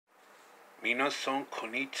Minasan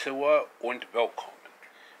konnichiwa und willkommen.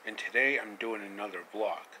 And today I'm doing another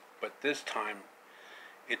vlog, but this time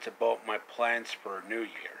it's about my plans for New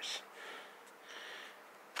Year's.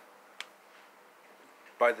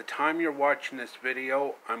 By the time you're watching this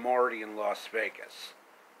video, I'm already in Las Vegas.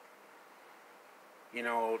 You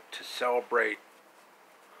know, to celebrate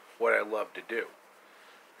what I love to do.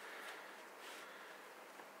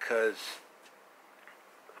 Because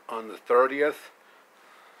on the 30th,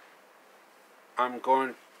 I'm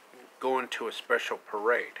going to a special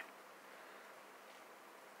parade.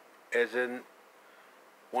 As in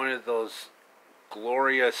one of those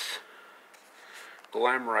glorious,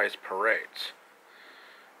 glamorized parades.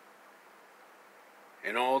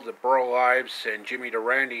 And all the Burl Ives and Jimmy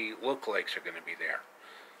Durante lookalikes are going to be there.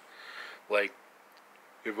 Like,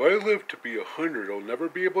 if I live to be 100, I'll never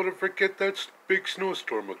be able to forget that big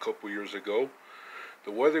snowstorm a couple years ago.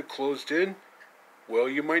 The weather closed in. Well,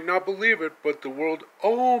 you might not believe it, but the world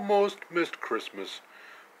almost missed Christmas.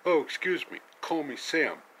 Oh, excuse me. Call me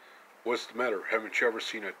Sam. What's the matter? Haven't you ever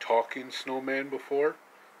seen a talking snowman before?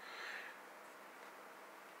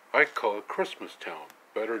 I call it Christmas Town,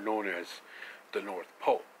 better known as the North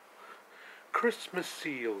Pole. Christmas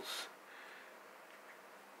seals.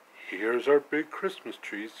 Here's our big Christmas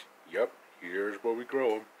trees. Yep, here's where we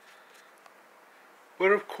grow them.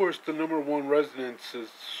 But of course, the number one residences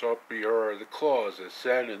up here are the Clauses,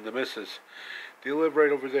 Santa and the Missus. They live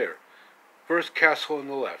right over there. First castle on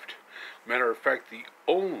the left. Matter of fact, the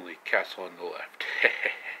only castle on the left.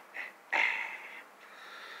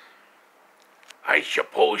 I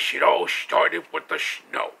suppose it all started with the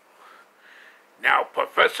snow. Now,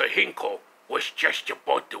 Professor Hinkle was just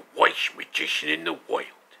about the worst magician in the world.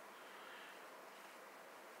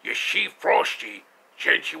 You see, Frosty,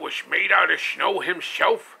 since he was made out of snow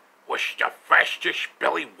himself, was the fastest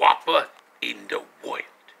belly whopper in the world.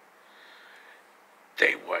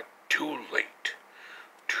 They were too late.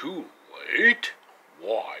 Too late?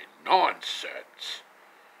 Why, nonsense.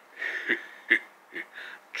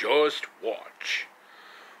 Just watch.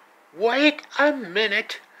 Wait a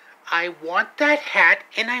minute. I want that hat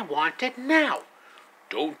and I want it now.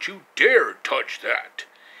 Don't you dare touch that.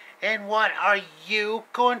 And what are you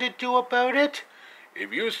going to do about it?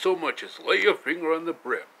 If you so much as lay a finger on the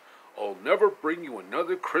brim, I'll never bring you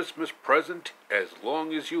another Christmas present as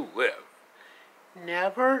long as you live.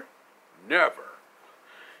 Never? Never.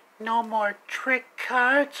 No more trick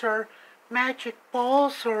cards or magic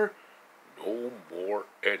balls or... No more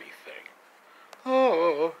anything.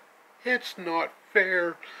 Oh, it's not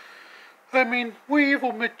fair. I mean, we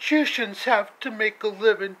evil magicians have to make a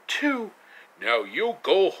living too. Now you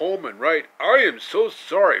go home and write, I am so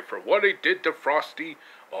sorry for what I did to Frosty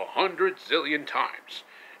 100 zillion times.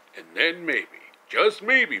 And then maybe, just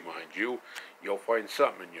maybe mind you, you'll find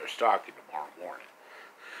something in your stocking tomorrow morning.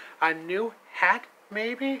 A new hat,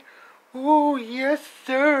 maybe? Oh, yes,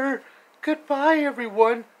 sir. Goodbye,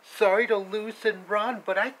 everyone. Sorry to lose and run,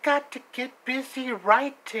 but I got to get busy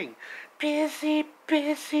writing. Busy,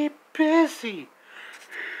 busy, busy.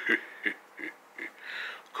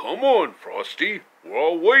 Come on, Frosty. We're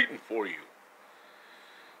all waiting for you.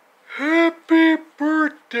 Happy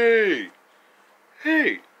birthday!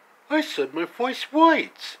 Hey, I said my voice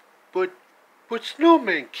whites, but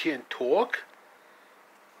Snowman can't talk.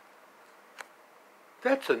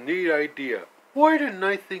 That's a neat idea. Why didn't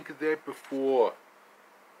I think of that before?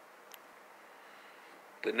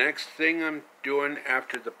 The next thing I'm doing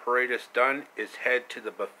after the parade is done is head to the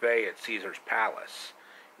buffet at Caesar's Palace.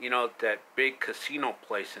 You know, that big casino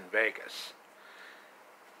place in Vegas.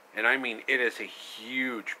 And I mean, it is a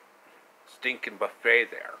huge stinking buffet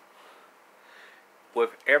there.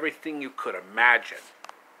 With everything you could imagine.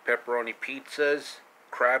 Pepperoni pizzas,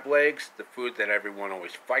 crab legs, the food that everyone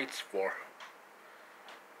always fights for.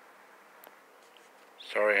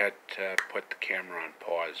 Sorry I had to put the camera on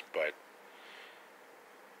pause, but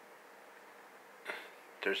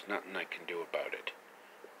there's nothing I can do about it.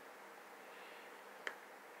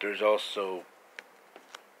 There's also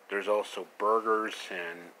burgers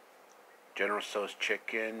and General Tso's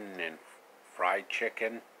chicken and fried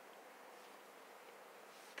chicken.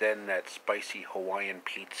 Then that spicy Hawaiian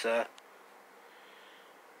pizza.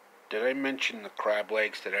 Did I mention the crab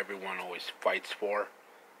legs that everyone always fights for?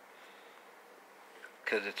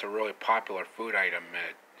 Because it's a really popular food item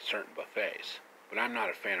at certain buffets. But I'm not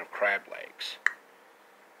a fan of crab legs.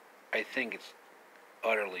 I think it's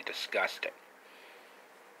utterly disgusting.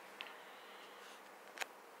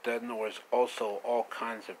 Then there was also all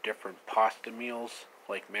kinds of different pasta meals,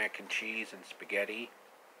 like mac and cheese and spaghetti.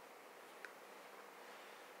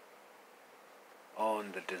 Oh,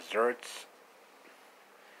 and the desserts.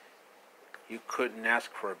 You couldn't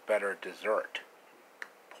ask for a better dessert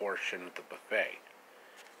portion of the buffet.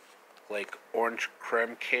 Like orange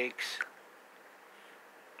creme cakes,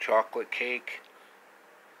 chocolate cake,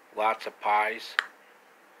 lots of pies,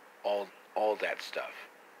 all that stuff.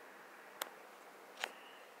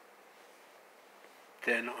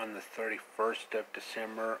 Then on the 31st of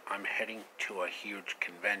December, I'm heading to a huge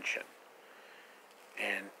convention.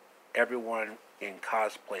 And everyone in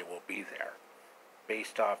cosplay will be there,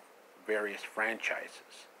 based off various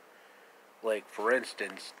franchises. Like, for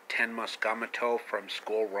instance, Ten Muscamato from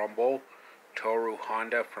Skull Rumble, Toru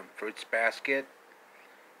Honda from Fruits Basket,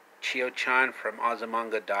 Chio-chan from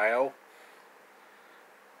Azumanga Daioh,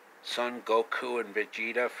 Son Goku and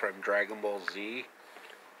Vegeta from Dragon Ball Z,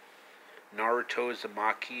 Naruto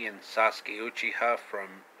Uzumaki and Sasuke Uchiha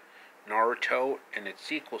from Naruto and its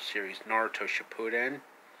sequel series Naruto Shippuden,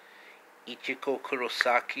 Ichiko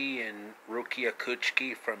Kurosaki and Rukia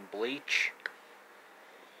Kuchiki from Bleach,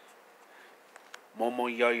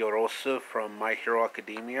 Momoya Yorosu from My Hero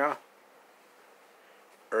Academia,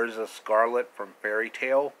 Urza Scarlet from Fairy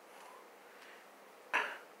Tail,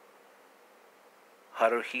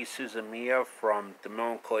 Haruhi Suzumiya from The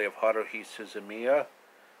Melancholy of Haruhi Suzumiya,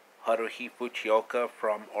 Haruhi Fuchioka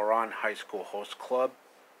from Ouran High School Host Club,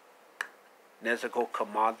 Nezuko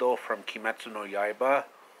Kamado from Kimetsu no Yaiba,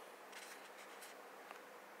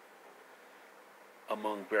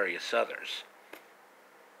 among various others.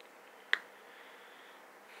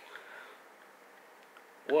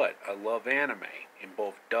 What? I love anime in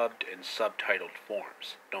both dubbed and subtitled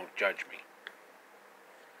forms. Don't judge me.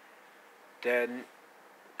 Then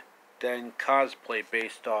cosplay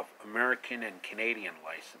based off American and Canadian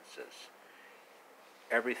licenses.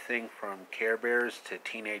 Everything from Care Bears to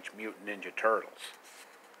Teenage Mutant Ninja Turtles.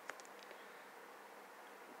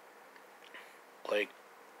 Like,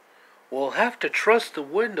 we'll have to trust the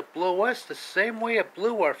wind to blow us the same way it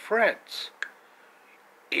blew our friends.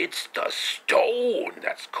 It's the stone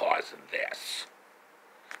that's causing this.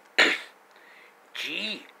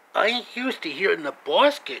 Gee, I ain't used to hearing the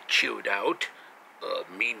boss get chewed out.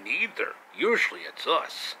 Me neither. Usually it's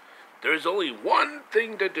us. There's only one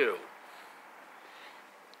thing to do.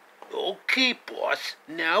 Okay, boss.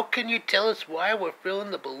 Now can you tell us why we're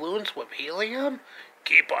filling the balloons with helium?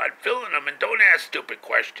 Keep on filling them and don't ask stupid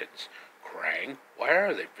questions. Krang, why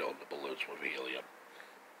are they filling the balloons with helium?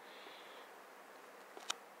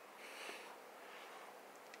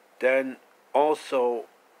 Then also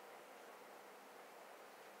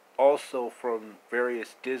from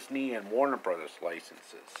various Disney and Warner Brothers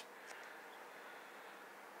licenses.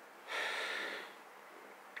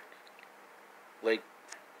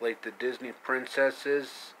 Like the Disney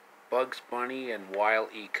princesses, Bugs Bunny and Wile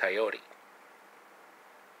E. Coyote.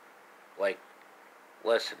 Like,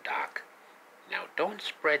 listen, Doc, now don't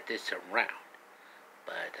spread this around,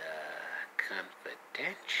 but,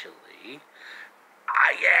 confidentially,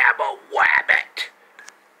 I am a wabbit!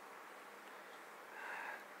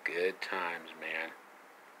 Good times, man.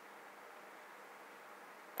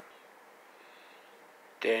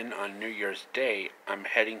 Then on New Year's Day, I'm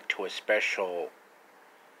heading to a special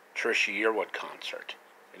Trisha Yearwood concert,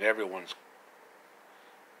 and everyone's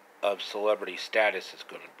of celebrity status is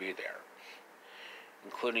going to be there,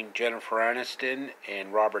 including Jennifer Aniston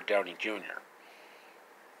and Robert Downey Jr.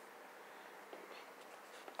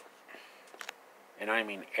 And I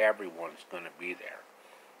mean everyone's going to be there.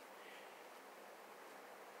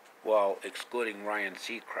 Well, excluding Ryan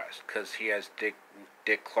Seacrest, because he has Dick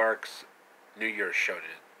Clark's New Year's show to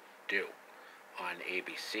do on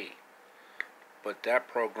ABC. But that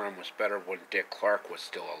program was better when Dick Clark was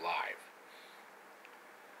still alive.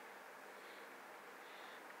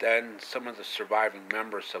 Then some of the surviving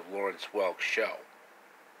members of Lawrence Welk's show.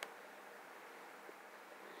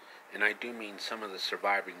 And I do mean some of the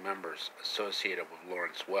surviving members associated with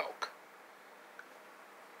Lawrence Welk.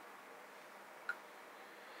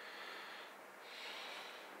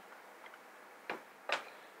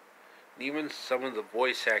 Even some of the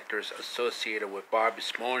voice actors associated with Bob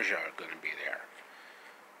Esponja are going to be there,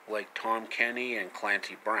 like Tom Kenny and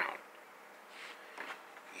Clancy Brown.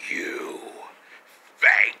 You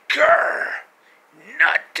faker!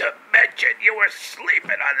 Not to mention you were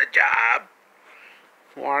sleeping on the job!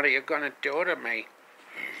 What are you going to do to me?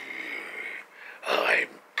 I'm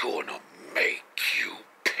going to make you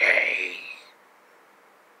pay.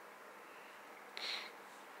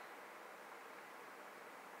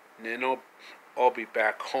 And then I'll be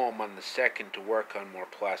back home on the 2nd to work on more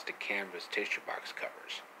plastic canvas tissue box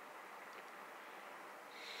covers.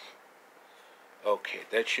 Okay,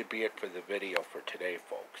 that should be it for the video for today,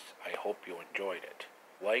 folks. I hope you enjoyed it.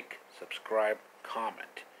 Like, subscribe,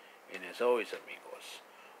 comment. And as always, amigos,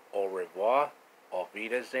 au revoir, auf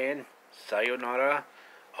Wiedersehen, sayonara,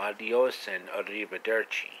 adios, and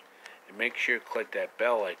arrivederci. And make sure you click that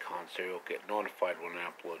bell icon so you'll get notified when I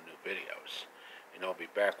upload new videos. And I'll be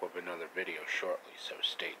back with another video shortly, so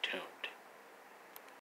stay tuned.